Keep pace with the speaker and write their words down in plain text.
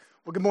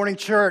Well, good morning,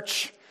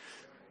 church.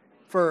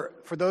 For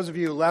those of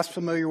you less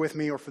familiar with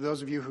me, or for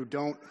those of you who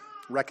don't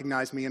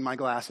recognize me in my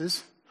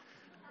glasses,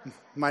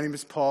 my name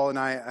is Paul, and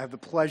I have the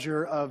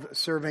pleasure of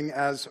serving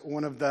as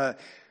one of the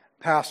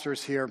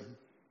pastors here.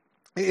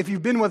 If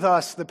you've been with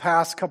us the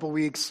past couple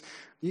weeks,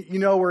 you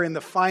know we're in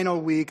the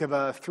final week of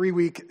a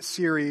 3-week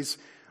series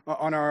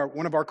on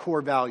one of our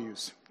core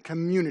values,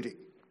 community.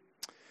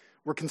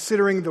 We're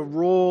considering the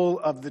role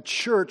of the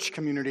church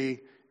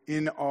community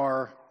in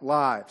our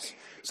lives.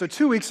 So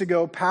 2 weeks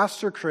ago,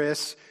 Pastor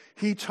Chris,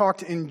 he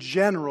talked in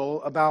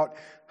general about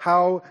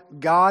how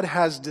God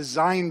has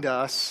designed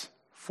us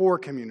for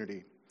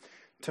community,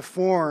 to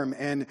form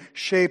and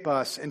shape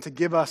us and to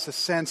give us a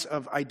sense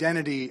of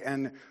identity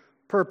and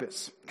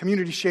purpose.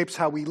 Community shapes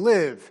how we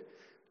live,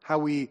 how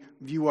we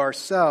view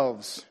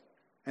ourselves,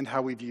 and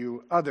how we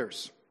view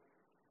others.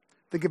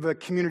 Think of a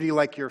community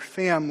like your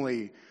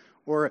family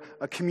or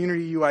a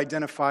community you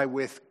identify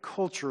with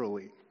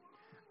culturally.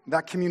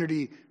 That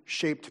community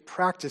shaped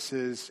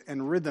practices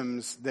and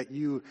rhythms that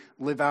you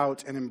live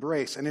out and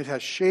embrace, and it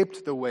has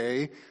shaped the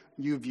way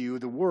you view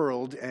the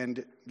world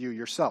and view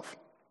yourself.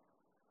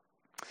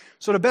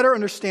 So to better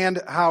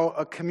understand how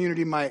a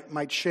community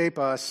might shape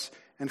us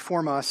and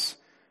form us,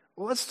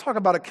 well, let's talk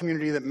about a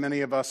community that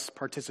many of us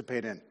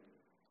participate in.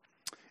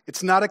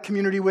 It's not a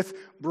community with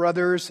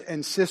brothers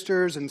and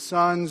sisters and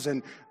sons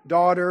and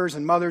daughters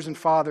and mothers and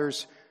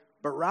fathers,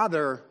 but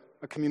rather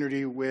a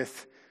community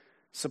with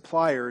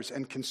suppliers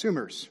and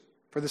consumers.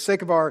 For the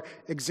sake of our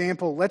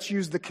example, let's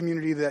use the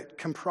community that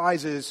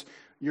comprises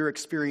your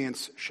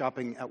experience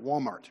shopping at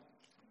Walmart.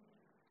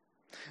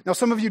 Now,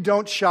 some of you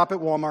don't shop at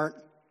Walmart.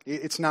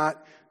 It's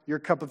not your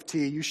cup of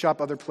tea. You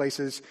shop other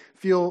places.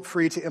 Feel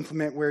free to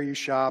implement where you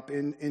shop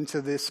into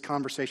this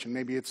conversation.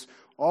 Maybe it's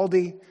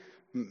Aldi,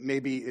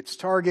 maybe it's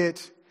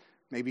Target,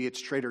 maybe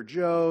it's Trader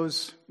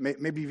Joe's,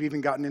 maybe you've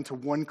even gotten into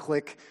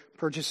one-click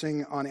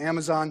purchasing on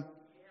Amazon.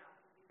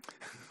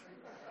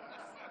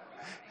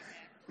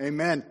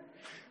 Amen.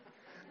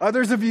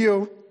 Others of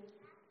you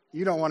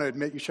don't want to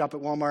admit you shop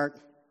at Walmart.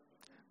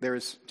 There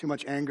is too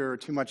much anger or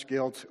too much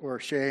guilt or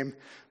shame.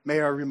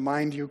 May I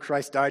remind you,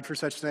 Christ died for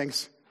such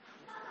things.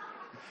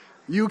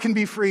 You can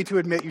be free to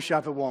admit you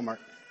shop at Walmart.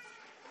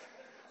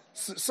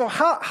 So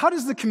how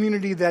does the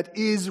community that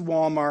is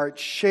Walmart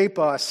shape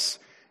us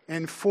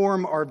and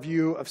form our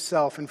view of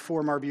self and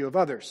form our view of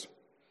others?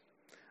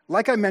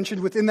 Like I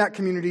mentioned, within that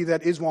community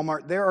that is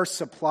Walmart, there are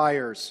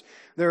suppliers.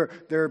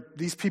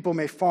 These people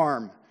may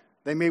farm.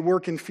 They may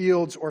work in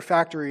fields or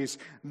factories.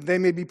 They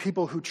may be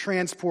people who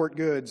transport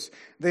goods.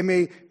 They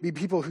may be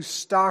people who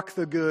stock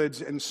the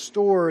goods and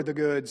store the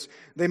goods.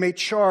 They may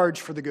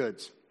charge for the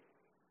goods.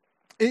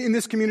 In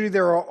this community,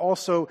 there are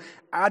also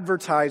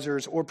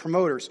advertisers or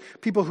promoters,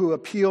 people who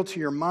appeal to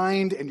your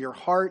mind and your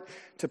heart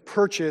to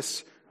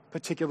purchase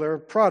particular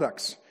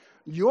products.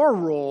 Your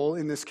role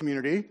in this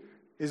community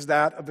is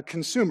that of a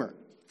consumer.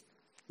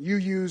 You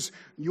use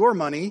your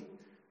money,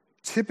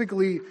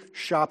 typically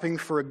shopping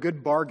for a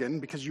good bargain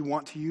because you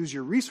want to use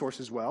your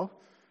resources well,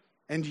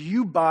 and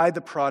you buy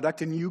the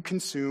product and you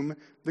consume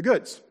the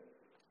goods.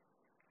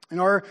 In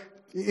our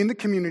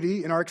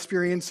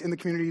experience in the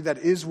community that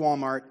is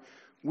Walmart,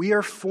 we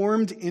are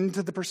formed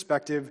into the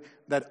perspective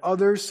that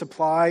others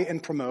supply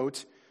and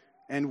promote,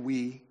 and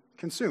we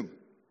consume.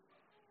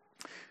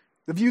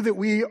 The view that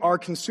we are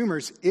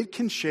consumers, it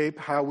can shape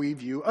how we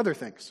view other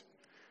things.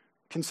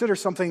 Consider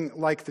something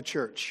like the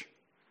church.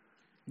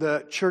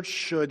 The church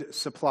should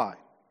supply.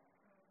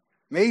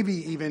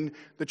 Maybe even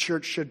the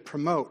church should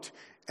promote,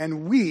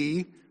 and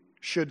we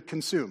should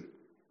consume.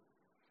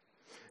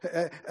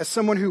 As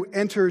someone who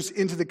enters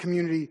into the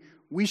community,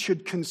 we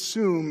should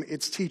consume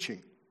its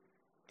teaching.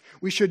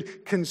 We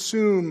should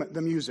consume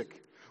the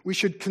music. We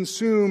should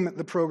consume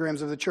the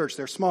programs of the church,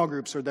 their small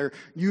groups or their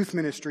youth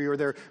ministry or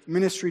their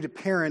ministry to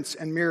parents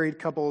and married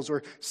couples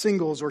or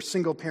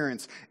single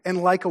parents.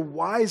 And like a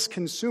wise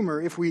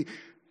consumer, if we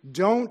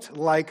don't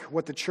like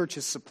what the church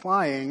is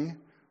supplying,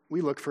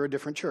 we look for a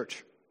different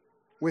church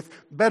with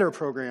better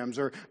programs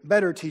or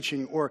better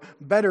teaching or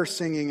better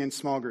singing in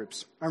small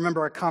groups. I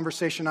remember a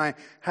conversation I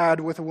had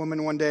with a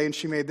woman one day, and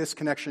she made this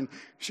connection.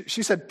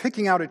 She said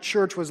picking out a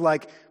church was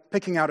like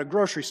picking out a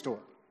grocery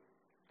store.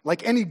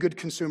 Like any good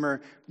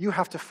consumer, you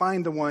have to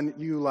find the one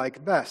you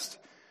like best.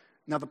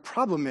 Now, the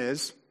problem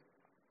is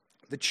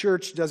the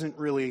church doesn't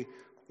really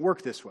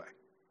work this way.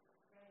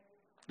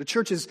 The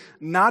church is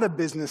not a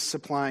business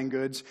supplying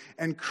goods,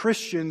 and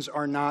Christians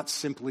are not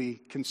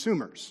simply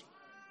consumers.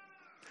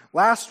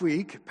 Last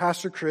week,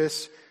 Pastor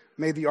Chris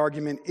made the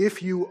argument,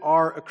 if you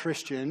are a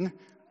Christian,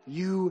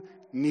 you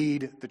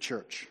need the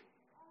church.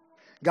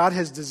 God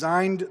has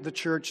designed the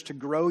church to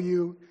grow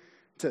you,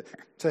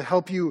 to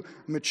help you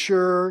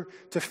mature,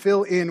 to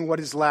fill in what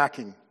is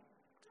lacking.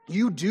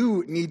 You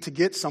do need to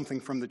get something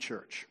from the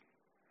church.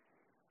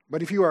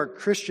 But if you are a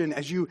Christian,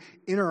 as you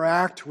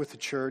interact with the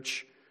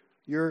church,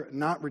 you're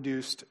not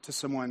reduced to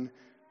someone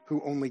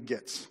who only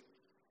gets.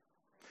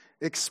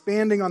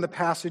 Expanding on the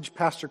passage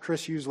Pastor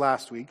Chris used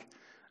last week,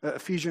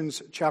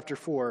 Ephesians chapter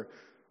 4,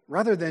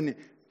 rather than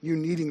you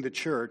needing the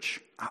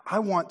church, I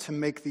want to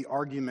make the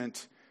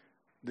argument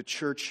the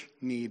church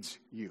needs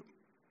you.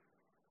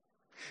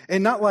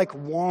 And not like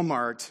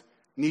Walmart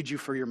needs you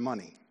for your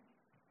money.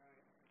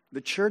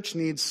 The church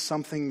needs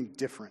something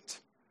different.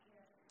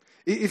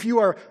 If you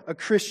are a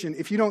Christian,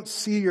 if you don't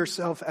see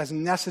yourself as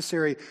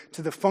necessary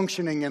to the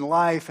functioning and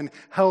life and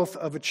health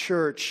of a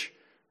church,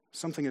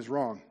 something is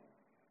wrong.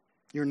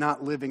 You're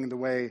not living the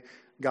way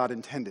God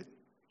intended.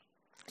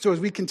 So as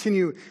we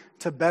continue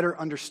to better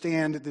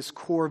understand this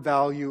core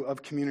value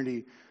of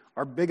community,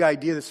 our big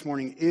idea this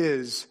morning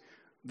is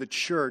the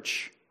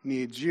church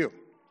needs you.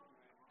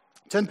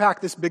 To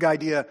unpack this big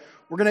idea,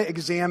 we're going to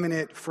examine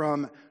it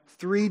from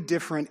 3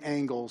 different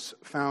angles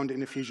found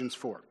in Ephesians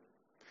 4.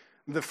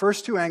 The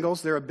first 2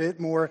 angles, they're a bit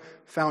more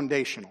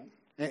foundational.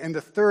 And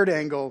the third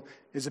angle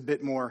is a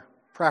bit more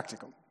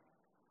practical.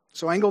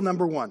 So angle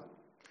number 1,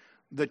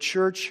 the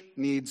church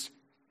needs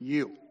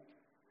you.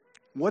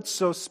 What's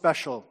so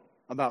special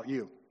about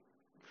you?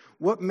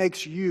 What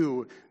makes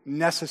you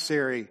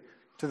necessary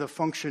to the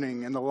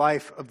functioning and the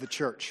life of the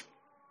church?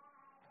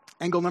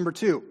 Angle number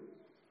 2,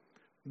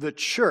 the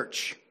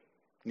church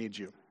needs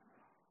you.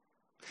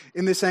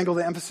 In this angle,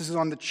 the emphasis is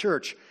on the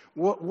church.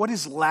 What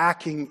is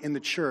lacking in the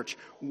church?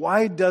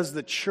 Why does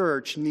the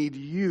church need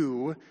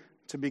you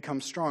to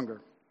become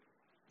stronger?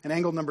 And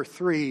angle number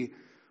 3,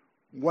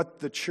 what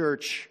the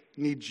church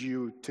needs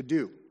you to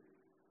do.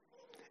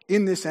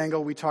 In this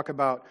angle, we talk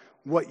about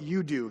what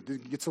you do.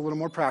 It gets a little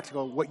more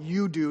practical, what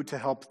you do to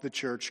help the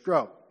church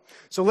grow.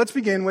 So let's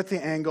begin with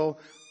the angle,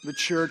 the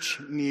church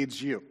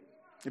needs you.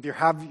 If you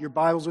have your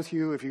Bibles with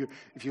you, if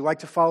you like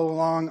to follow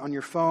along on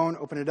your phone,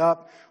 open it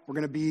up. We're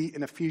going to be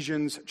in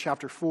Ephesians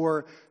chapter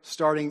 4,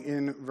 starting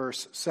in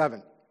verse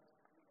 7.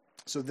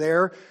 So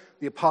there,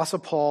 the Apostle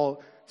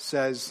Paul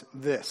says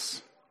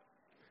this: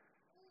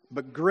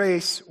 "But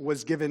grace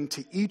was given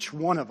to each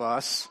one of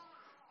us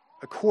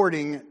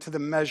according to the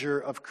measure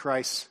of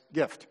Christ's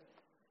gift."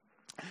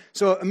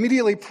 So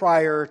immediately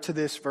prior to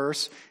this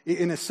verse,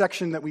 in a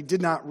section that we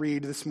did not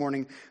read this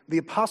morning, the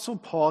Apostle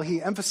Paul,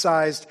 he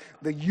emphasized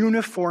the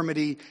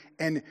uniformity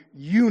and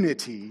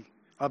unity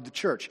of the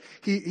church.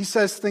 He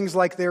says things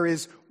like there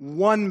is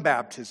one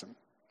baptism,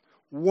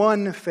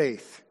 one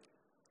faith,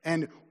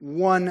 and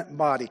one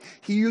body.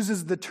 He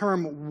uses the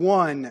term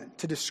one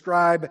to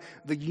describe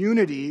the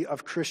unity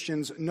of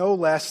Christians no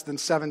less than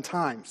 7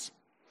 times.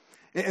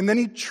 And then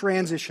he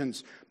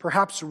transitions,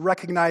 perhaps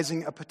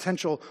recognizing a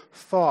potential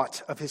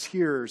thought of his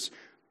hearers,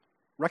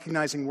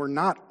 recognizing we're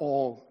not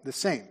all the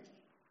same.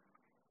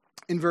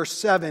 In verse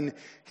 7,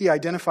 he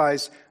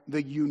identifies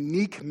the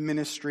unique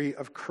ministry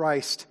of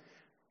Christ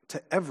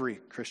to every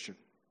Christian.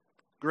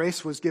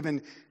 Grace was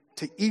given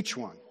to each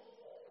one.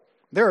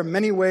 There are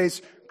many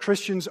ways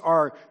Christians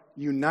are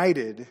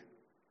united,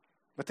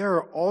 but there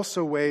are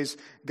also ways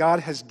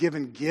God has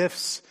given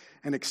gifts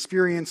and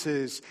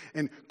experiences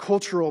and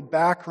cultural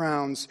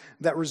backgrounds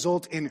that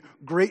result in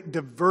great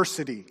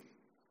diversity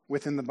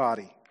within the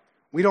body.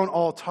 We don't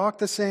all talk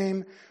the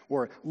same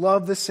or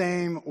love the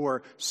same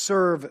or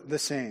serve the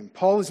same.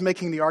 Paul is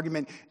making the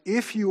argument,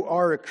 if you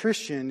are a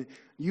Christian,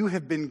 you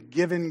have been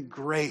given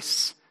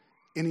grace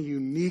in a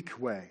unique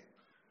way.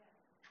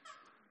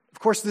 Of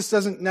course, this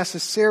doesn't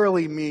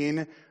necessarily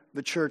mean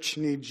the church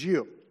needs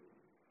you.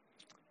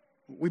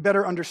 We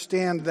better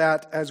understand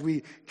that as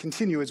we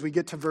continue, as we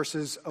get to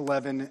verses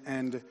 11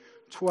 and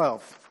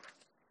 12.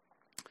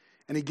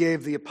 "And he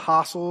gave the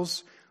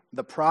apostles,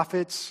 the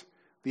prophets,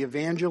 the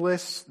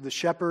evangelists, the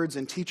shepherds,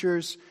 and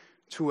teachers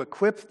to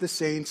equip the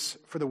saints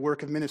for the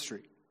work of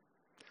ministry,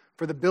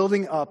 for the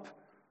building up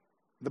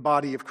the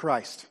body of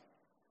Christ."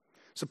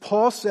 So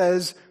Paul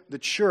says the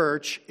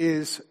church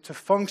is to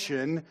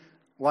function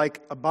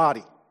like a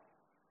body.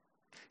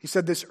 He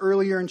said this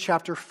earlier in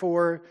chapter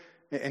 4,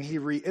 and he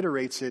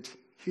reiterates it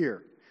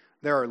here.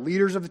 There are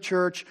leaders of the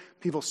church,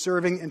 people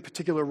serving in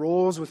particular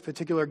roles with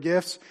particular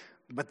gifts,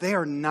 but they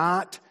are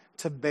not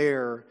to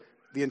bear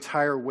the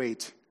entire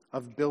weight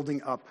of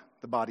building up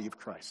the body of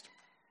Christ.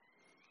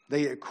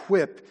 They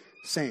equip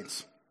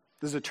saints.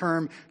 This is a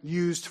term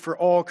used for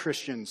all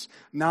Christians,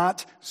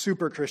 not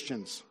super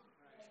Christians,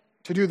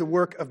 to do the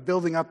work of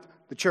building up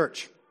the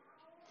church.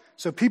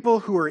 So people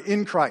who are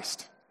in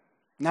Christ,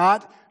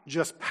 not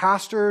just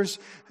pastors,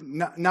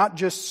 not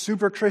just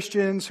super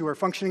Christians who are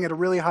functioning at a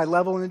really high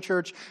level in the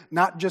church,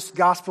 not just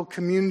gospel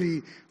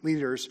community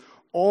leaders,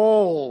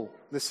 all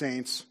the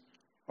saints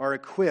are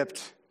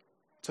equipped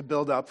to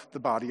build up the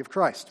body of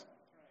Christ.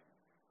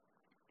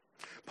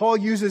 Paul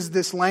uses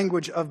this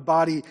language of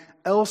body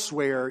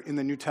elsewhere in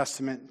the New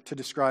Testament to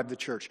describe the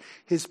church.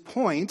 His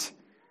point,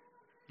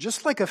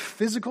 just like a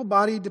physical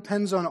body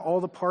depends on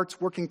all the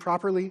parts working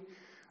properly,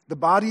 the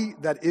body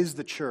that is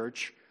the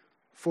church,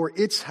 for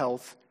its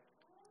health,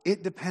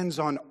 it depends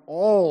on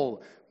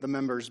all the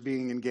members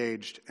being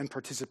engaged and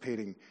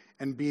participating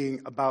and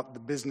being about the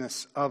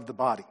business of the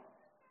body.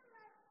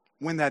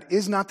 When that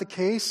is not the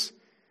case,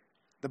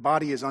 the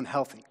body is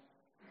unhealthy.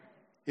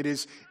 It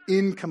is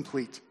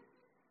incomplete.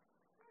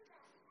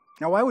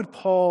 Now, why would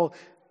Paul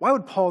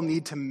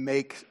need to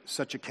make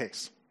such a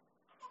case?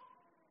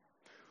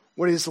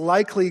 What is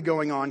likely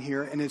going on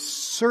here, and is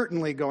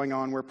certainly going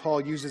on where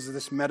Paul uses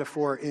this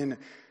metaphor in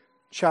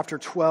chapter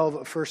 12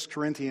 of 1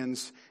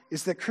 Corinthians,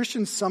 is that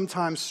Christians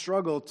sometimes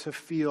struggle to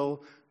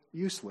feel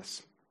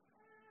useless,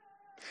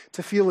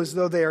 to feel as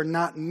though they are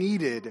not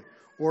needed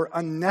or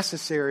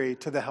unnecessary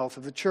to the health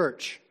of the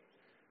church.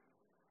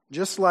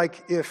 Just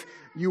like if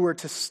you were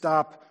to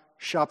stop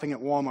shopping at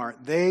Walmart,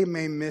 they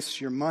may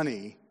miss your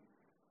money,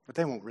 but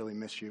they won't really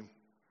miss you.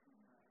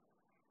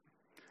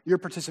 Your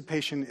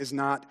participation is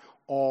not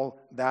all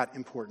that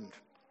important.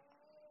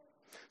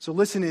 So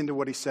listen into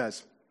what he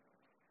says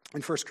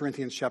in 1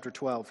 Corinthians chapter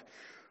 12.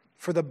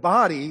 For the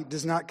body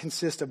does not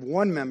consist of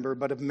one member,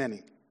 but of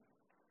many.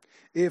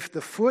 If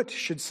the foot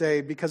should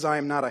say, because I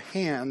am not a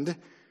hand,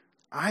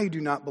 I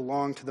do not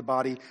belong to the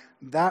body,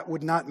 that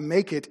would not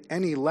make it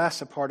any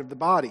less a part of the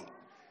body.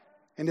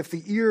 And if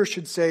the ear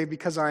should say,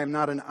 because I am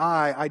not an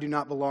eye, I do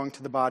not belong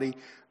to the body,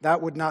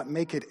 that would not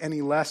make it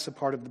any less a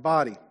part of the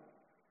body.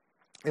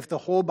 If the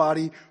whole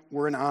body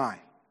were an eye,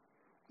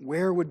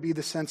 where would be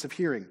the sense of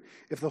hearing?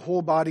 If the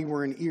whole body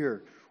were an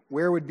ear,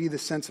 where would be the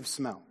sense of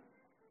smell?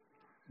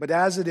 But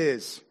as it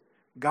is,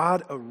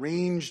 God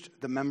arranged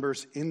the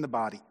members in the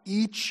body,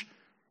 each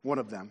one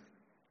of them,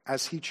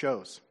 as he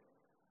chose.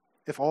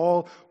 If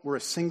all were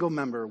a single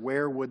member,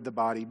 where would the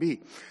body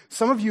be?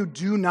 Some of you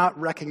do not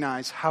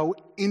recognize how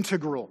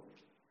integral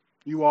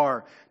you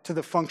are to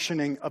the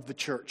functioning of the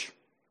church.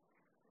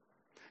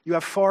 You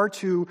have far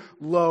too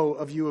low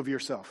a view of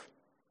yourself.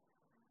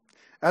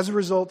 As a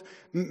result,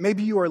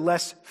 maybe you are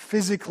less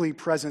physically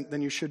present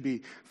than you should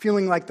be,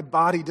 feeling like the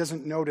body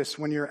doesn't notice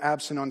when you're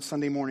absent on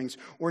Sunday mornings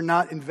or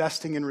not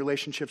investing in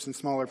relationships in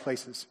smaller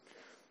places.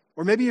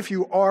 Or maybe if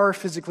you are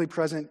physically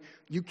present,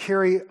 you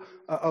carry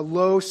a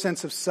low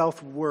sense of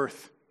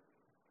self-worth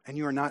and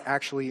you are not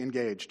actually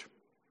engaged.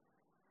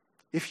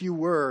 If you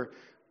were,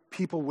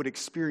 people would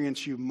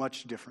experience you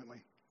much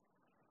differently.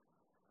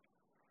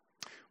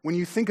 When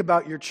you think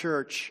about your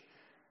church,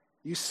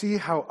 you see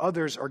how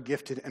others are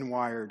gifted and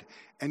wired,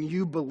 and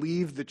you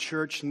believe the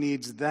church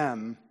needs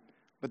them,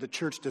 but the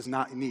church does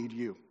not need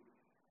you.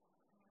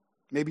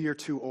 Maybe you're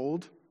too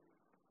old,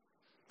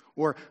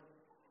 or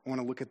I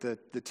want to look at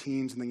the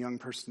teens and the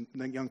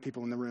young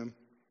people in the room.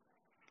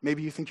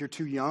 Maybe you think you're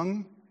too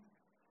young.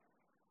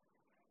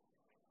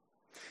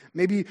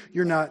 Maybe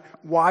you're not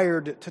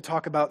wired to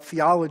talk about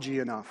theology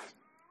enough.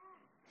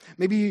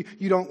 Maybe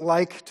you don't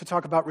like to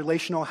talk about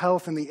relational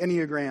health and the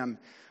Enneagram.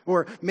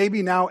 Or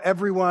maybe now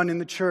everyone in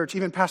the church,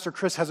 even Pastor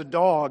Chris, has a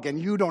dog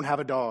and you don't have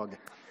a dog.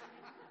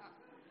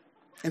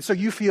 And so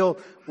you feel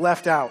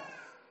left out.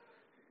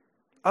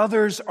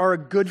 Others are a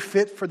good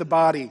fit for the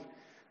body.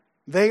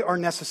 They are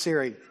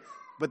necessary,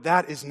 but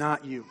that is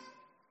not you.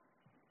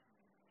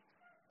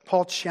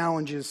 Paul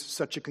challenges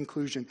such a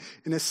conclusion.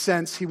 In a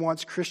sense, he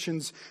wants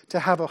Christians to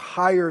have a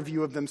higher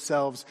view of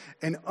themselves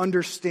and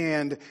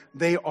understand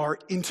they are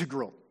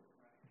integral.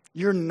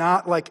 You're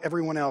not like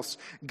everyone else.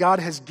 God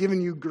has given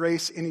you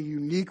grace in a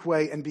unique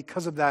way, and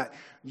because of that,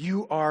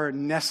 you are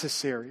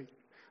necessary.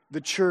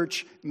 The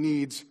church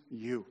needs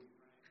you.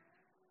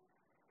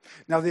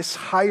 Now, this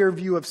higher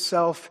view of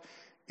self,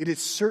 it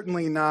is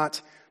certainly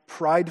not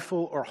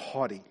prideful or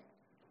haughty.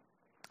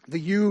 The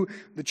you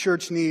the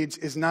church needs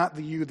is not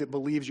the you that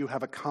believes you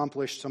have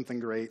accomplished something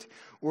great,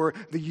 or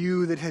the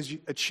you that has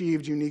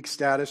achieved unique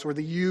status, or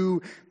the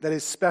you that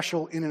is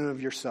special in and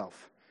of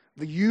yourself.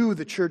 The you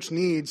the church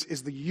needs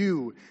is the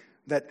you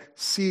that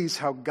sees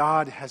how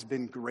God has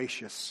been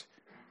gracious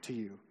to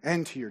you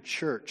and to your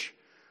church,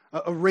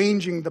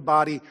 arranging the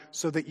body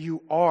so that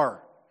you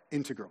are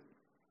integral.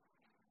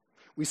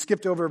 We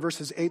skipped over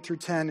verses 8 through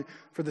 10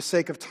 for the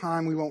sake of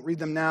time. We won't read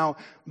them now.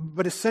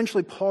 But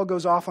essentially, Paul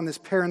goes off on this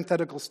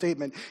parenthetical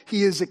statement.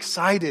 He is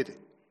excited.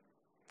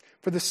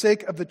 For the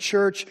sake of the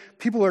church,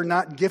 people are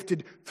not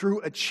gifted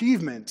through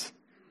achievement,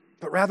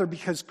 but rather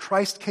because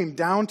Christ came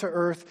down to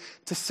earth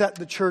to set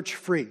the church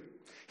free.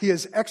 He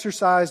has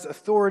exercised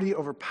authority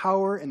over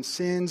power and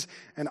sins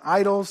and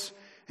idols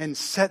and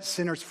set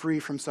sinners free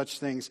from such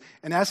things.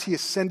 And as he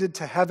ascended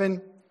to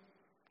heaven,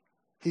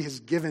 he has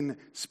given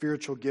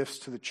spiritual gifts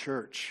to the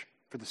church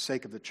for the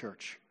sake of the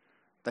church,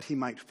 that he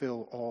might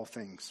fill all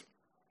things.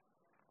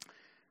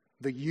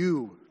 The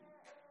you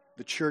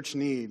the church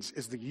needs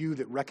is the you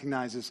that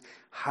recognizes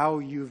how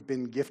you've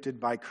been gifted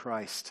by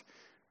Christ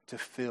to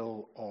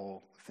fill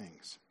all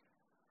things.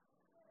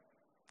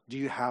 Do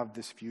you have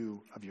this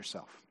view of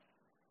yourself?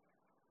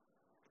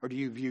 Or do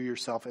you view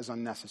yourself as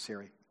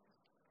unnecessary?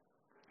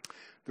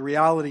 The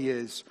reality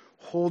is,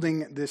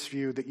 holding this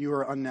view that you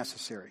are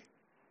unnecessary,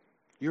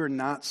 you are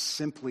not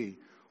simply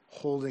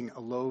holding a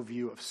low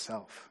view of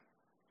self.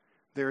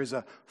 There is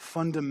a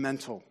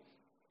fundamental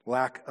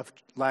lack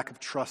of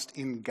trust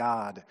in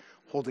God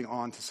holding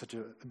on to such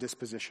a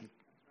disposition.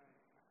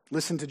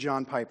 Listen to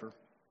John Piper.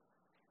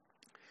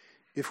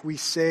 If we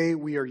say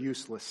we are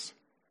useless,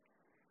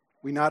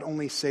 we not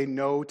only say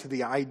no to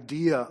the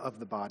idea of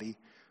the body,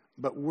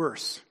 but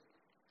worse,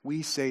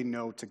 we say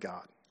no to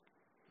God.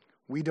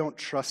 We don't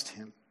trust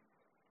him.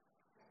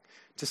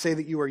 To say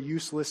that you are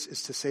useless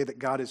is to say that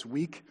God is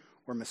weak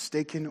or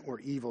mistaken or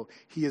evil.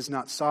 He is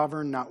not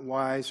sovereign, not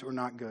wise, or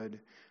not good.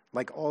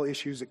 Like all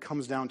issues, it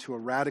comes down to a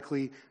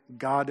radically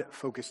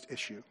God-focused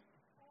issue.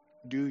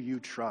 Do you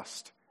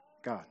trust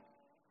God?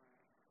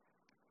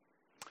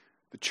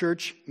 The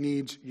church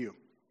needs you.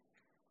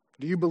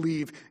 Do you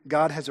believe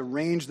God has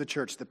arranged the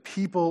church, the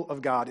people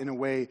of God, in a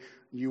way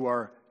you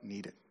are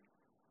needed?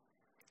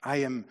 I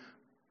am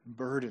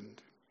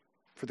burdened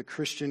for the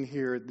Christian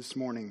here this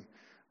morning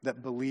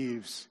that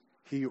believes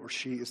he or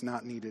she is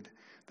not needed,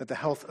 that the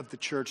health of the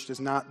church does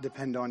not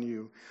depend on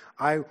you.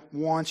 I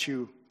want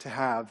you to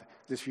have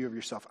this view of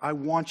yourself. I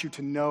want you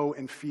to know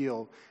and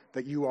feel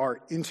that you are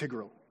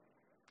integral,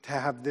 to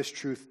have this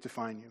truth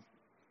define you.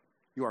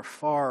 You are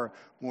far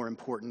more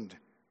important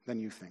than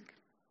you think.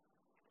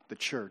 The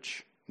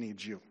church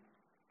needs you.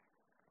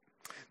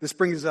 This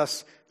brings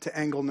us to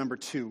angle number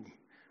 2.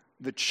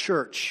 The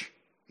church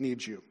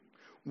needs you.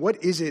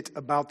 What is it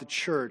about the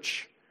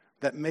church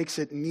that makes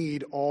it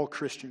need all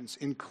Christians,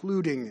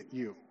 including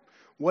you?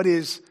 What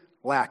is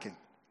lacking?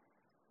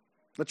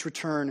 Let's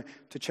return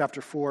to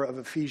chapter 4 of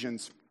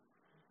Ephesians.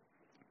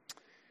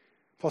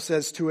 Paul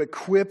says, to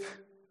equip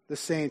the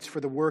saints for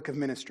the work of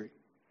ministry,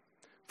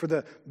 for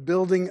the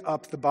building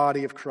up the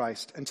body of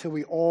Christ, until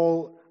we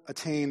all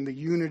attain the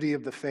unity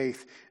of the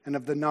faith and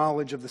of the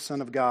knowledge of the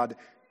Son of God,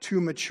 to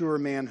mature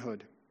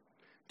manhood,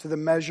 to the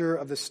measure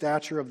of the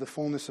stature of the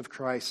fullness of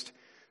Christ,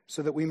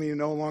 so that we may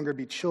no longer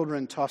be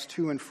children tossed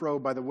to and fro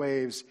by the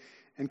waves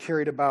and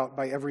carried about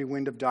by every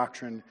wind of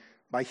doctrine,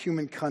 by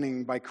human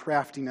cunning, by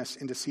craftiness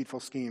in deceitful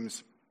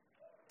schemes.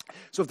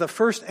 So if the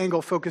first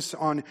angle focused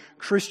on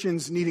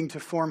Christians needing to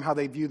form how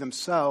they view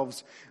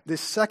themselves,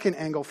 this second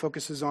angle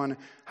focuses on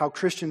how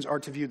Christians are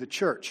to view the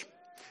church.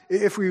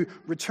 If we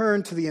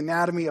return to the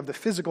anatomy of the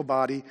physical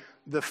body,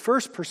 the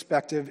first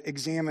perspective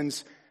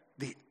examines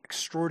the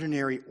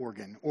extraordinary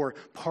organ or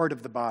part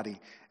of the body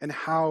and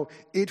how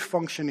it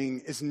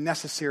functioning is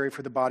necessary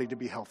for the body to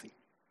be healthy.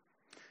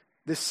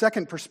 This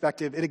second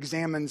perspective, it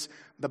examines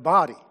the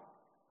body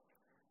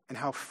and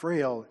how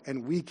frail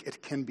and weak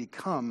it can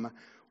become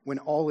when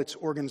all its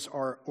organs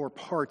or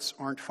parts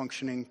aren't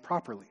functioning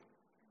properly.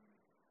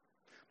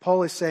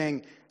 Paul is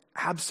saying,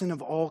 absent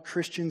of all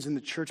Christians in the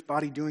church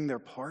body doing their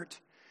part,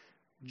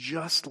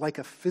 just like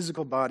a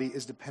physical body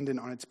is dependent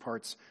on its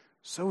parts,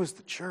 so is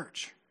the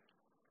church.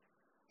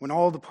 When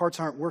all the parts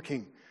aren't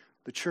working,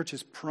 the church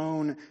is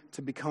prone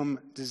to become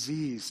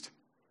diseased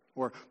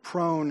or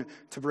prone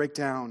to break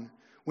down.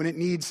 When it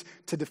needs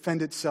to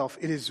defend itself,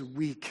 it is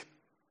weak,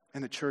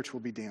 and the church will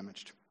be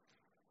damaged.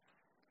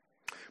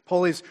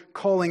 Paul is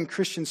calling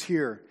Christians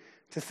here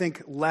to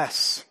think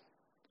less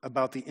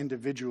about the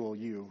individual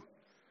you,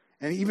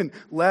 and even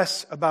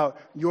less about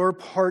your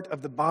part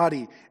of the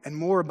body and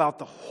more about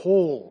the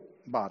whole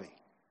body.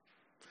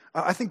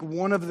 I think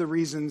one of the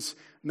reasons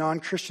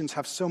non-Christians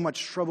have so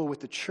much trouble with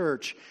the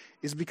church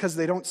is because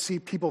they don't see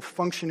people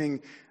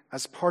functioning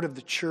as part of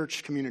the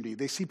church community.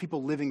 They see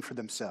people living for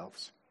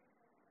themselves.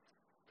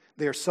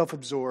 They are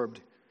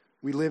self-absorbed.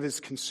 We live as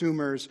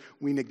consumers.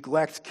 We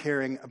neglect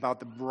caring about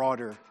the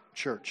broader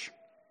church.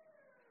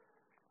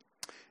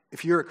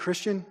 If you're a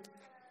Christian,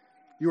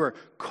 you are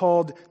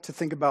called to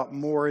think about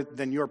more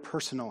than your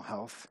personal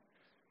health.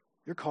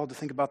 You're called to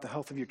think about the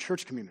health of your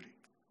church community.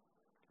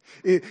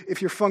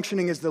 If you're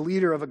functioning as the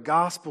leader of a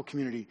gospel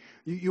community,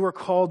 you are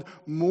called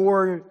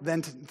more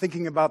than to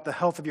thinking about the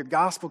health of your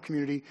gospel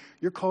community.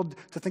 You're called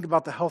to think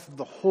about the health of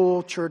the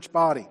whole church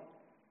body.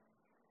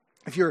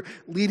 If you're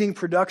leading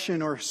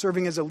production or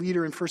serving as a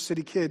leader in First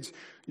City Kids,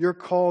 you're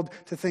called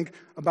to think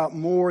about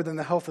more than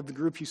the health of the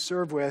group you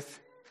serve with.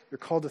 You're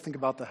called to think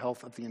about the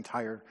health of the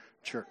entire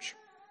church.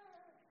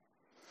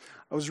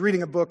 I was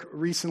reading a book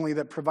recently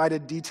that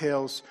provided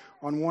details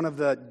on one of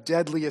the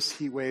deadliest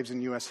heat waves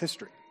in U.S.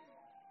 history.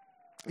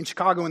 In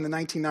Chicago in the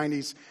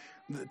 1990s,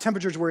 the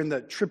temperatures were in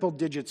the triple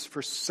digits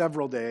for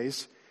several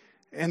days,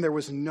 and there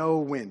was no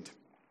wind.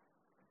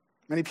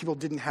 Many people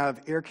didn't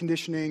have air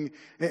conditioning,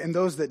 and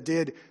those that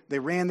did, they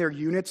ran their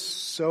units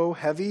so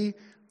heavy,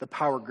 the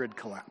power grid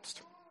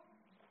collapsed,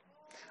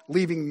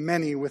 leaving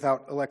many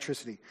without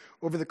electricity.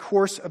 Over the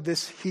course of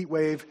this heat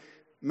wave,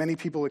 many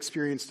people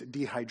experienced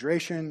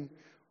dehydration,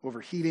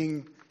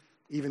 overheating,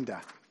 even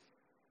death.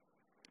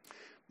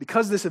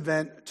 Because this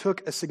event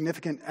took a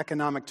significant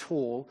economic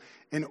toll,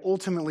 and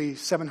ultimately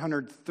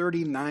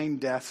 739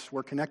 deaths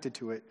were connected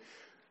to it,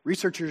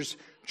 researchers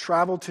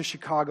traveled to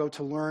Chicago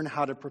to learn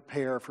how to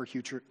prepare for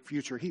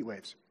future heat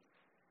waves.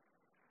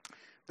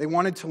 They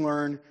wanted to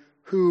learn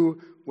who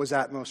was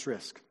at most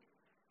risk.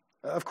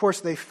 Of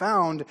course, they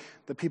found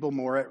the people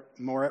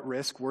more at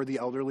risk were the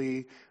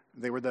elderly.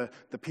 They were the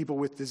people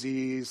with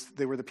disease.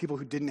 They were the people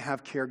who didn't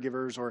have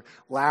caregivers or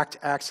lacked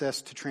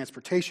access to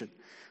transportation.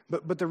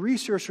 But the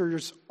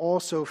researchers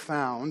also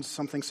found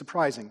something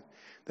surprising,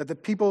 that the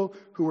people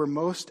who were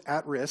most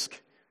at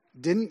risk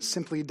didn't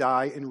simply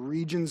die in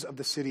regions of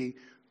the city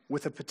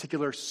with a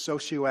particular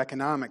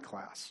socioeconomic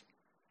class,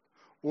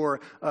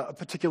 or a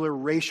particular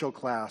racial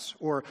class,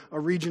 or a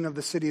region of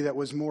the city that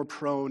was more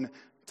prone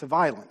to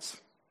violence.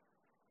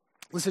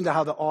 Listen to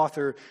how the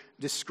author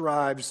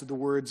describes the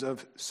words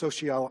of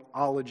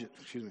sociologist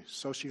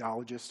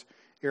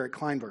Eric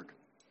Kleinberg.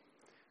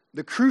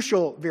 The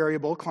crucial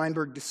variable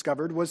Kleinberg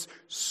discovered was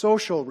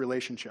social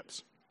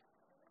relationships.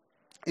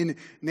 In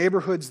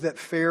neighborhoods that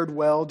fared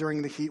well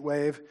during the heat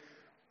wave,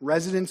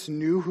 residents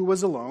knew who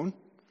was alone,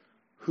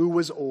 who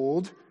was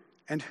old,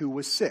 and who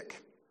was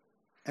sick.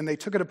 And they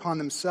took it upon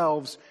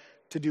themselves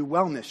to do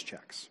wellness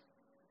checks.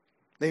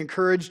 They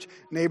encouraged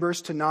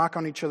neighbors to knock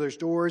on each other's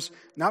doors,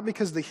 not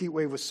because the heat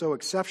wave was so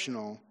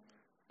exceptional,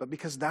 but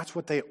because that's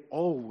what they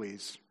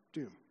always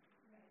do.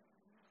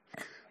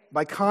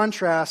 By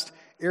contrast,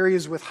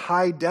 areas with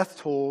high death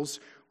tolls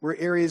were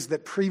areas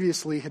that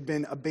previously had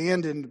been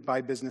abandoned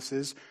by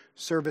businesses,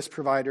 service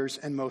providers,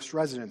 and most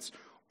residents.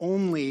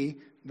 Only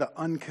the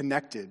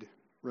unconnected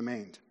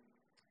remained.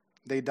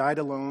 They died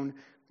alone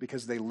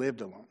because they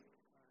lived alone.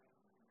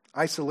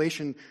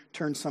 Isolation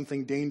turned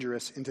something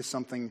dangerous into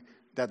something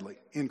deadly,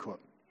 end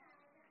quote.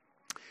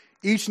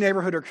 Each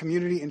neighborhood or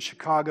community in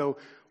Chicago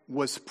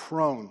was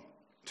prone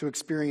to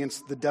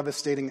experience the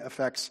devastating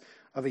effects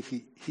of a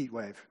heat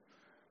wave.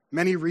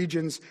 Many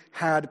regions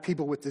had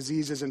people with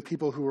diseases and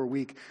people who were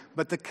weak,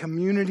 but the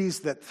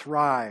communities that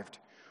thrived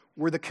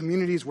were the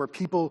communities where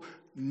people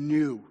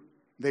knew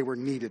they were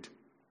needed.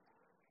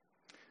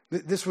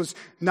 This was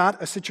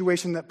not a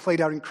situation that played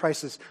out in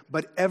crisis,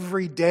 but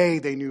every day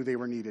they knew they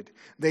were needed.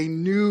 They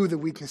knew the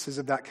weaknesses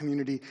of that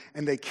community,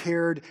 and they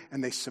cared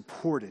and they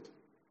supported.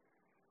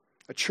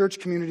 A church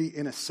community,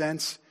 in a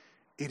sense,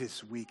 it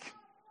is weak.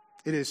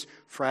 It is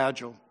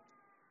fragile.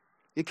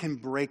 It can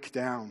break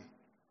down.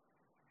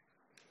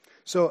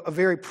 So a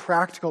very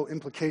practical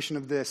implication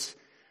of this,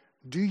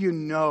 do you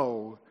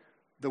know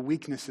the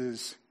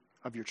weaknesses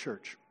of your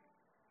church?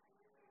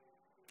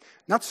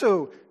 Not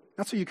so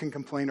you can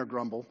complain or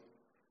grumble,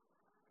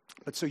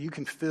 but so you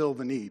can fill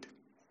the need.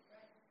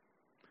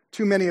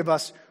 Too many of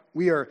us,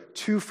 we are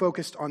too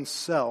focused on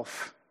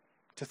self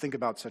to think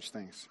about such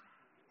things.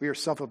 We are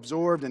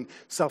self-absorbed and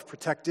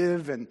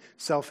self-protective and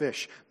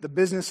selfish. The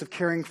business of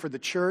caring for the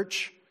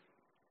church,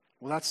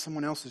 well, that's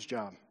someone else's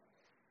job.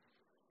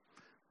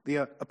 The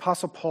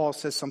Apostle Paul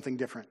says something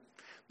different.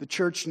 The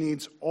church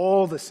needs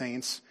all the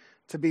saints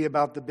to be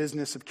about the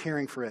business of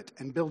caring for it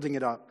and building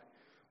it up.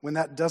 When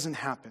that doesn't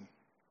happen,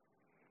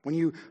 when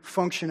you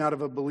function out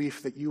of a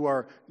belief that you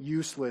are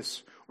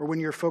useless, or when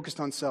you're focused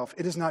on self,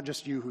 it is not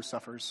just you who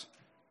suffers.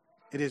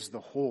 It is the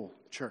whole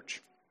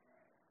church.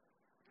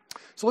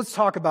 So let's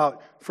talk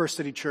about First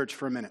City Church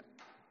for a minute.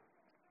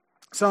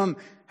 Some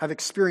have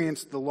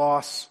experienced the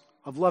loss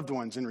of loved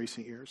ones in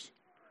recent years.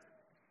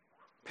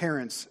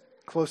 Parents,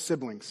 close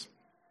siblings.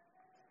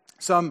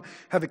 Some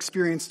have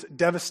experienced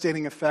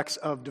devastating effects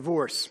of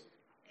divorce.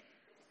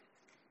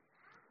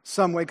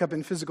 Some wake up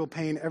in physical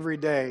pain every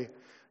day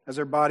as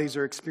their bodies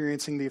are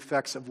experiencing the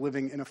effects of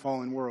living in a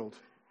fallen world.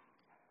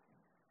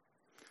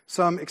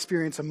 Some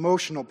experience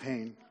emotional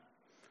pain,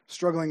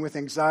 struggling with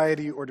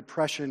anxiety or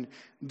depression,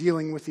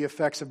 dealing with the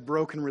effects of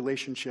broken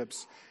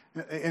relationships,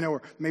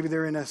 or maybe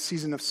they're in a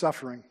season of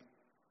suffering.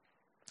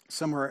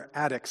 Some are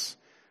addicts,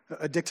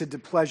 addicted to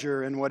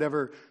pleasure and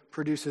whatever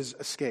produces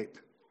escape.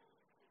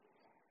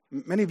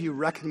 Many of you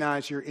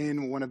recognize you're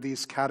in one of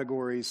these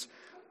categories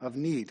of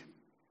need.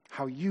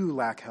 How you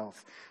lack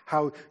health,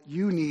 how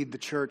you need the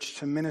church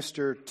to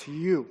minister to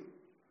you.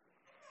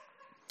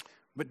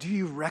 But do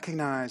you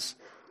recognize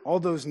all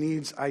those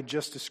needs I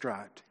just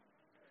described?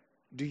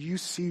 Do you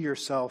see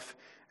yourself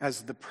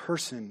as the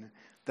person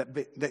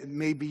that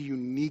may be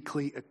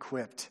uniquely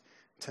equipped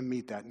to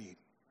meet that need?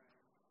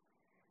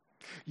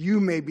 You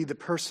may be the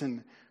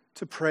person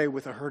to pray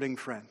with a hurting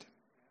friend.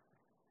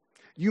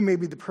 You may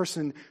be the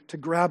person to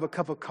grab a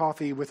cup of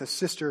coffee with a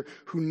sister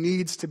who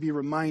needs to be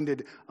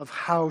reminded of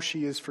how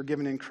she is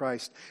forgiven in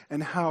Christ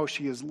and how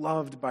she is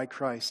loved by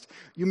Christ.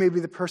 You may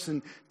be the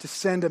person to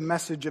send a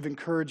message of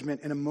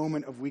encouragement in a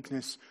moment of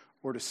weakness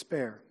or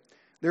despair.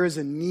 There is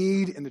a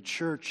need in the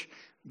church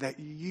that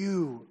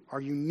you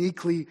are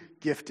uniquely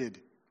gifted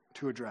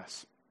to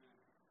address.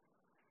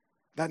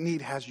 That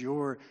need has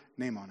your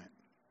name on it.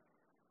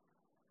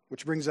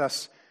 Which brings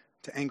us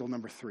to angle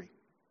number 3.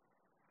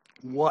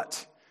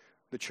 What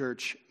the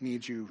church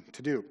needs you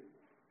to do.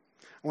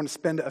 I want to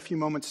spend a few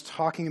moments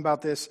talking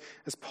about this.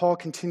 As Paul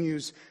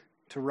continues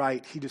to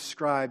write, he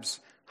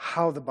describes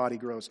how the body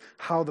grows,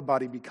 how the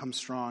body becomes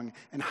strong,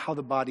 and how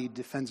the body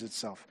defends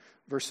itself.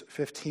 Verse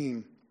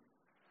 15.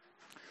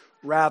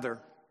 Rather,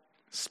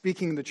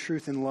 speaking the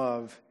truth in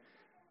love,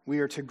 we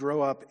are to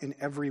grow up in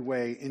every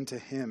way into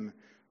him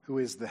who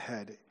is the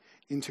head,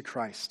 into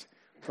Christ,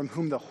 from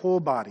whom the whole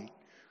body,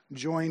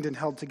 joined and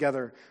held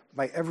together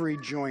by every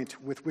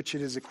joint with which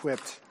it is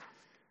equipped,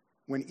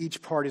 when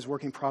each part is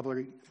working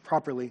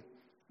properly,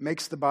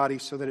 makes the body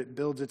so that it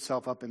builds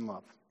itself up in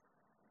love.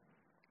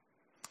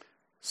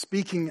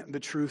 Speaking the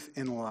truth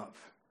in love.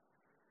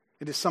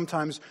 It is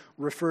sometimes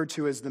referred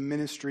to as the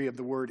ministry of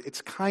the word.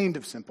 It's kind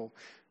of simple,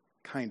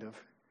 kind of.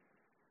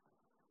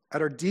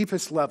 At our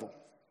deepest level,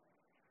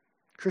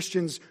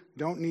 Christians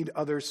don't need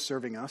others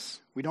serving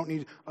us. We don't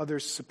need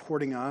others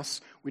supporting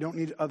us. We don't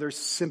need others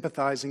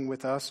sympathizing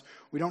with us.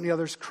 We don't need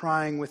others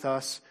crying with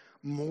us.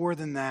 More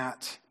than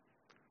that,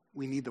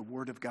 we need the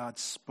Word of God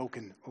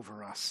spoken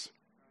over us.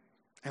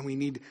 And we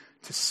need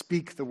to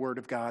speak the Word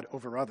of God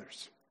over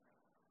others.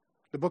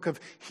 The book of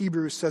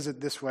Hebrews says it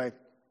this way: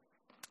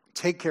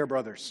 "Take care,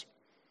 brothers,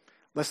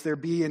 lest there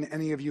be in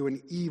any of you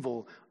an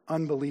evil,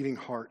 unbelieving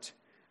heart,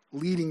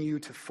 leading you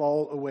to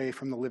fall away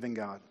from the living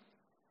God.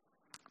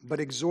 But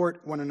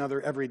exhort one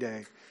another every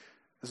day,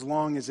 as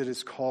long as it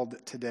is called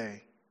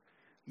today,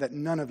 that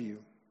none of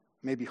you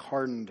may be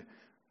hardened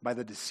by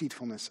the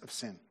deceitfulness of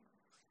sin."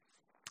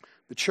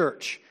 The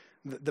church,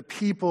 the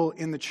people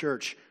in the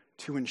church,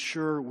 to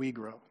ensure we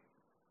grow.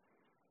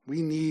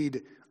 We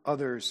need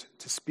others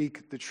to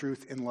speak the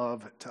truth in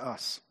love to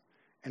us.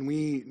 And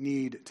we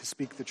need to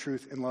speak the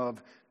truth in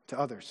love to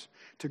others.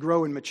 To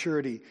grow in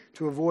maturity,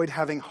 to avoid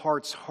having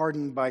hearts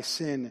hardened by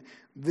sin.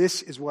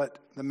 This is what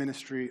the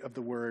ministry of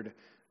the Word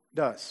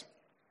does.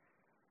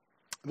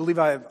 I believe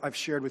I've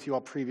shared with you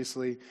all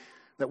previously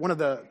that one of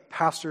the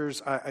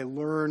pastors I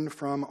learn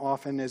from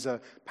often is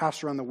a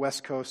pastor on the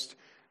West Coast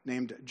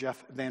named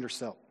Jeff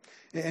Vanderselt.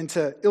 And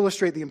to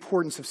illustrate the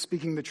importance of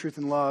speaking the truth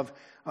in love,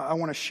 I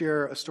want to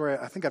share a story.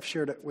 I think I've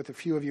shared it with a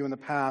few of you in the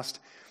past.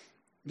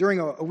 During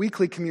a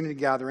weekly community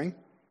gathering,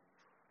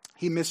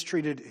 he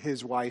mistreated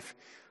his wife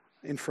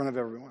in front of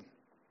everyone.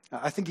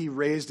 I think he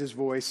raised his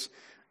voice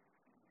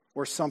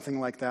or something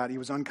like that. He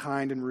was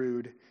unkind and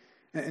rude.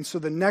 And so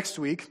the next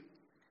week,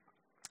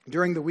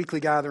 during the weekly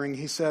gathering,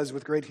 he says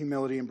with great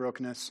humility and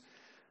brokenness,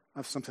 "I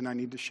have something I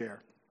need to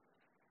share.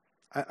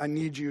 I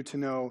need you to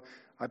know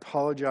I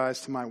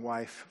apologize to my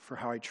wife for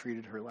how I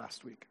treated her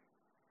last week.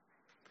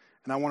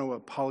 And I want to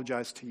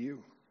apologize to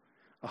you.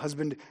 A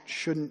husband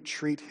shouldn't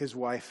treat his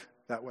wife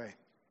that way."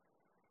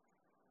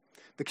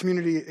 The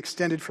community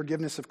extended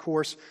forgiveness, of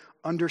course,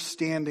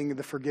 understanding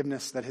the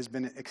forgiveness that has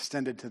been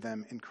extended to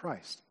them in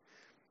Christ.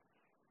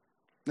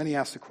 Then he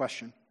asked a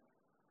question: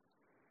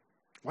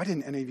 "Why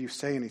didn't any of you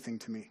say anything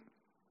to me?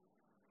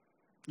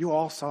 You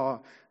all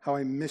saw how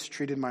I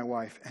mistreated my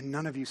wife, and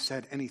none of you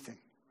said anything.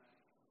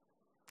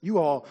 You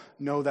all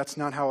know that's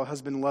not how a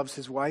husband loves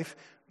his wife,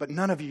 but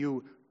none of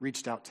you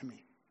reached out to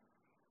me."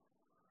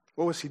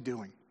 What was he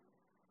doing?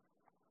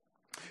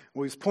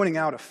 Well, he was pointing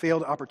out a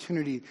failed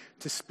opportunity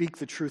to speak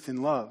the truth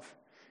in love.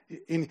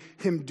 In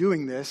him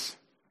doing this,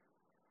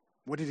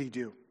 what did he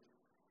do?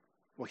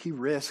 Well, he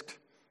risked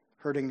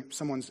hurting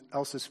someone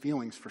else's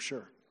feelings for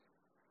sure.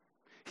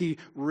 He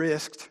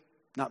risked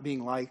not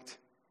being liked.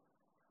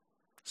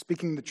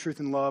 Speaking the truth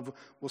in love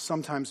will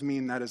sometimes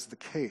mean that is the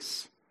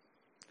case.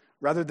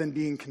 Rather than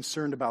being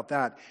concerned about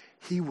that,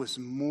 he was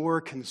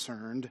more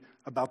concerned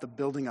about the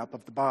building up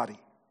of the body.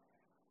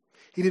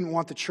 He didn't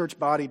want the church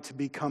body to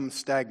become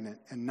stagnant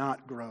and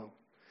not grow.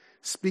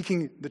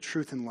 Speaking the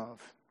truth in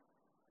love,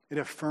 it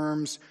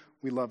affirms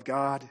we love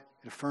God.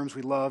 It affirms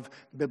we love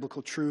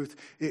biblical truth.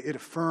 It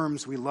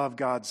affirms we love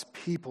God's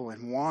people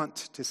and want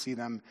to see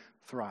them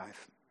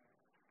thrive.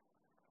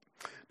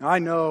 Now, I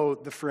know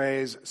the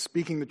phrase,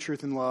 speaking the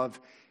truth in love,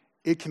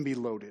 it can be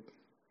loaded.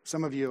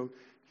 Some of you,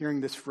 hearing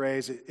this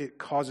phrase, it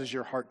causes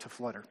your heart to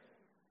flutter.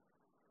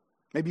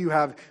 Maybe you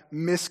have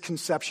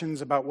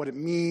misconceptions about what it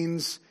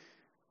means.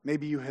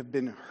 Maybe you have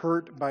been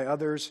hurt by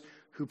others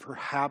who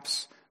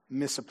perhaps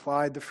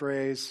misapplied the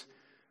phrase.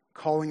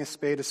 Calling a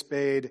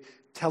spade,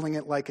 telling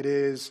it like it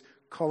is,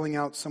 calling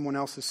out someone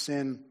else's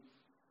sin,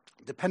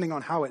 depending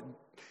on how it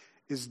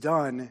is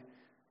done,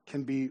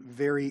 can be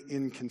very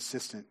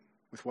inconsistent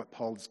with what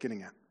Paul is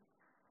getting at.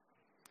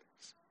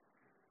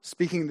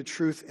 Speaking the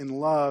truth in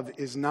love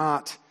is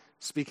not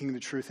speaking the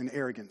truth in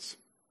arrogance,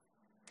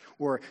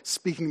 or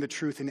speaking the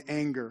truth in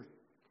anger,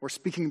 or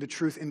speaking the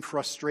truth in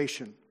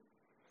frustration.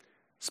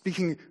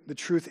 Speaking the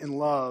truth in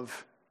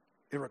love,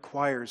 it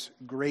requires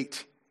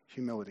great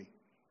humility.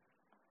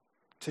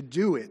 To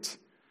do it,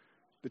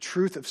 the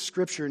truth of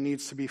Scripture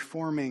needs to be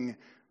forming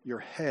your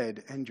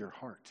head and your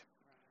heart.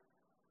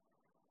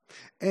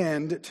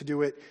 And to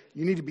do it,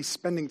 you need to be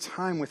spending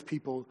time with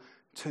people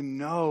to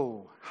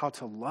know how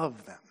to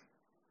love them.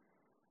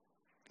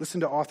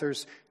 Listen to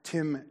authors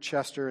Tim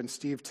Chester and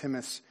Steve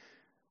Timmis.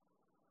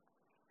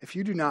 If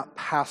you do not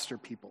pastor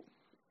people,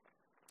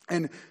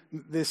 and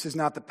this is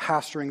not the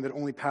pastoring that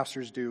only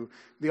pastors do,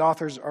 the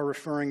authors are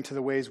referring to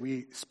the ways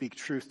we speak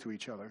truth to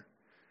each other.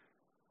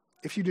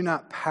 If you do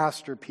not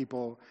pastor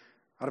people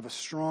out of a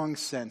strong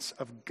sense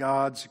of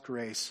God's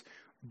grace,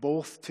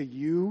 both to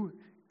you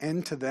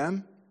and to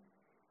them,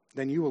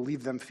 then you will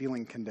leave them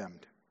feeling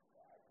condemned.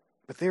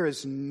 But there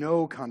is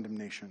no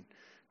condemnation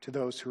to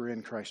those who are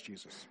in Christ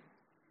Jesus.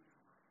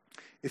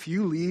 If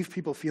you leave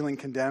people feeling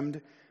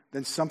condemned,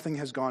 then something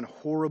has gone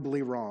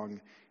horribly wrong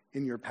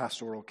in your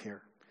pastoral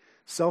care.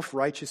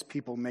 Self-righteous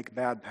people make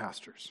bad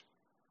pastors.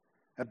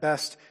 At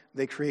best,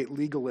 they create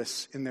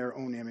legalists in their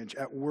own image.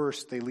 At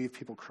worst, they leave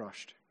people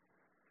crushed.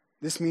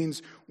 This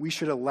means we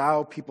should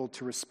allow people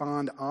to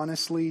respond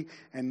honestly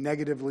and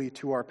negatively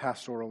to our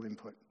pastoral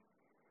input.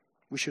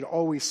 We should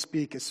always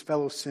speak as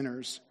fellow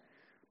sinners,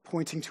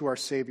 pointing to our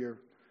Savior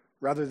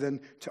rather than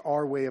to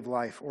our way of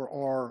life or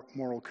our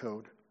moral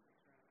code.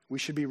 We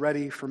should be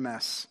ready for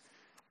mess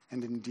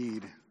and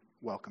indeed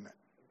welcome it.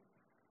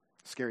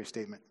 Scary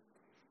statement.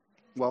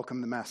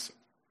 Welcome the mess.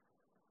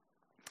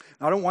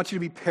 Now, I don't want you to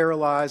be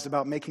paralyzed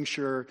about making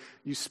sure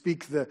you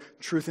speak the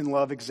truth in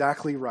love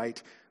exactly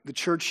right. The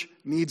church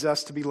needs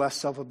us to be less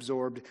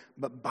self-absorbed,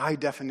 but by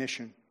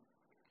definition,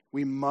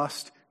 we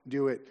must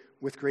do it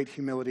with great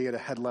humility at a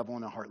head level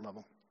and a heart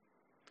level.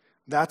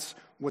 That's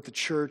what the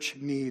church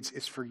needs,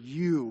 is for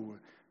you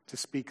to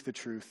speak the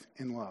truth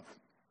in love.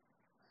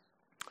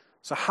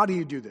 So how do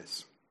you do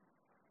this?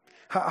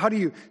 How do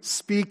you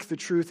speak the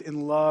truth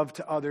in love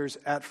to others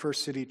at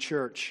First City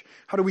Church?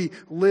 How do we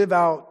live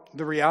out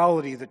the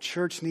reality that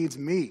church needs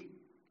me?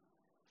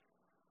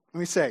 Let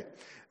me say,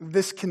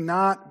 this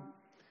cannot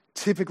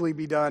typically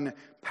be done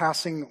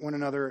passing one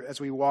another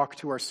as we walk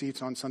to our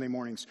seats on Sunday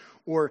mornings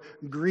or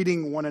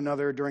greeting one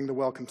another during the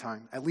welcome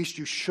time. At least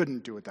you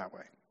shouldn't do it that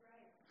way.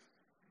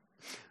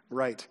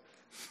 Right.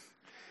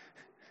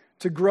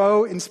 To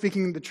grow in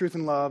speaking the truth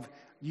in love,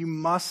 you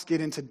must get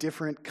into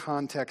different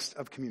contexts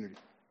of community.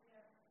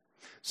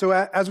 So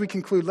as we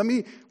conclude, let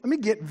me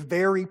get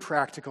very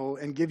practical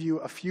and give you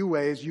a few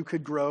ways you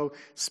could grow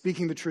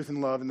speaking the truth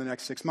in love in the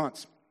next 6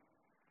 months.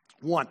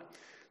 1,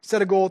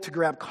 set a goal to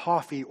grab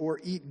coffee or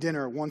eat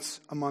dinner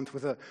once a month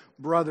with a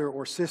brother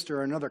or sister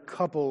or another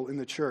couple in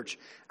the church.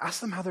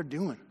 Ask them how they're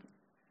doing.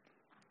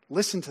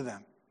 Listen to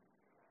them.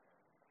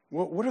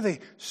 What are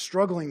they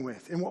struggling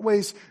with? In what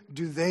ways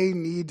do they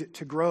need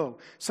to grow?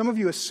 Some of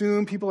you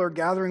assume people are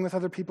gathering with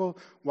other people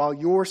while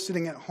you're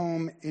sitting at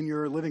home in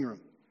your living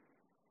room.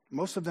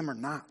 Most of them are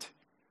not.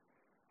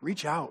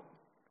 Reach out.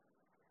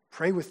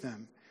 Pray with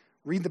them.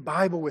 Read the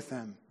Bible with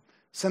them.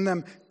 Send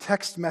them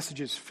text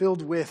messages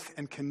filled with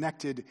and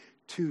connected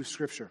to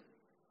Scripture.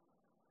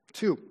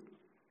 2,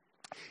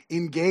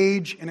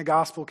 engage in a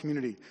gospel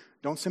community.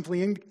 Don't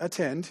simply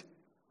attend.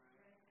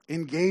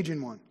 Engage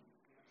in one.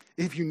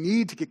 If you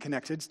need to get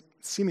connected,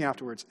 see me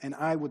afterwards, and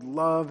I would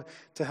love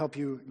to help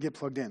you get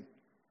plugged in.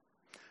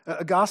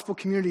 A gospel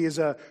community is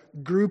a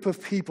group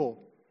of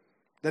people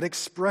that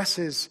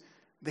expresses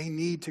they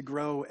need to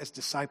grow as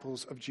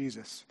disciples of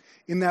Jesus.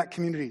 In that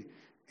community,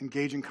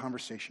 engage in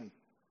conversation,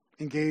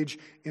 engage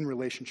in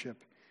relationship,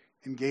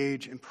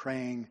 engage in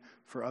praying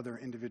for other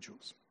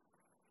individuals.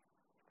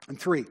 And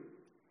 3,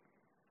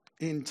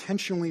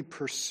 intentionally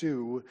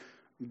pursue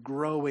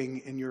growing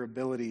in your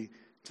ability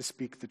to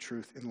speak the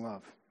truth in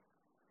love.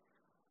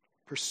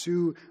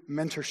 Pursue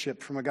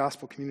mentorship from a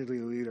gospel community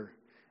leader.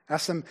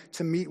 Ask them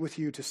to meet with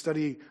you to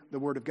study the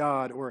Word of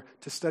God or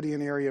to study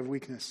an area of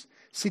weakness.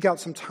 Seek out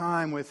some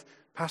time with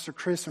Pastor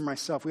Chris or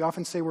myself. We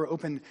often say we're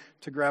open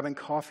to grabbing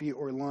coffee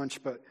or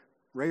lunch, but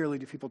rarely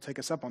do people take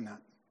us up on that.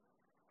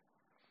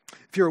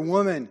 If you're a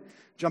woman,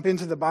 jump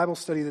into the Bible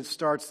study that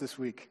starts this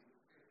week.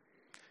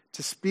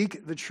 To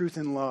speak the truth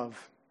in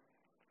love,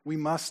 we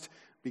must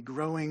be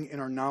growing in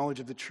our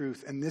knowledge of the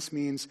truth, and this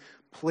means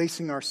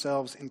placing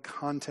ourselves in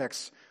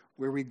contexts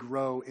where we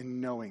grow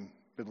in knowing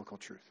biblical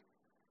truth.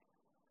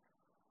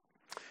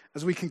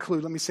 As we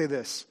conclude, let me say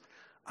this.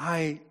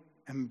 I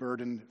am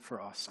burdened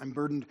for us. I'm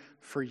burdened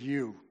for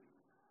you,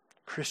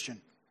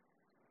 Christian.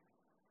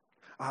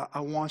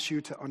 I want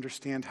you to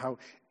understand how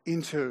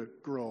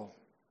integral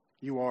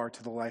you are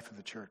to the life of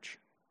the church.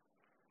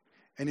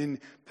 And in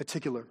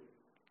particular,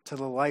 to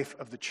the life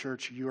of the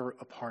church you're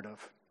a part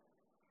of.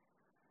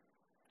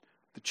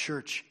 The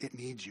church, it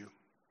needs you.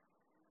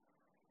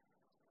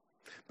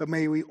 But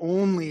may we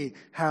only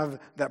have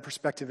that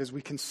perspective as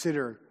we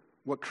consider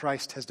what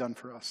Christ has done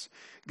for us.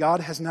 God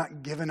has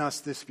not given us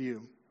this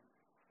view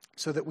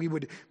so that we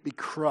would be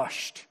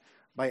crushed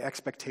by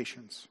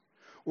expectations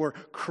or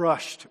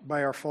crushed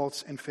by our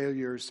faults and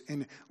failures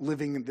in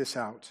living this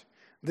out.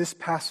 This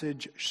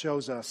passage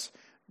shows us,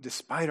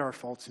 despite our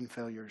faults and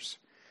failures,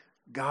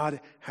 God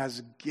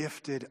has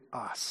gifted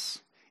us,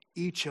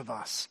 each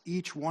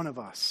one of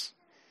us,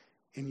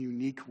 in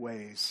unique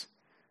ways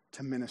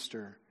to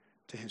minister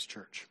to his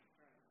church.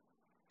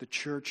 The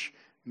church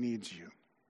needs you.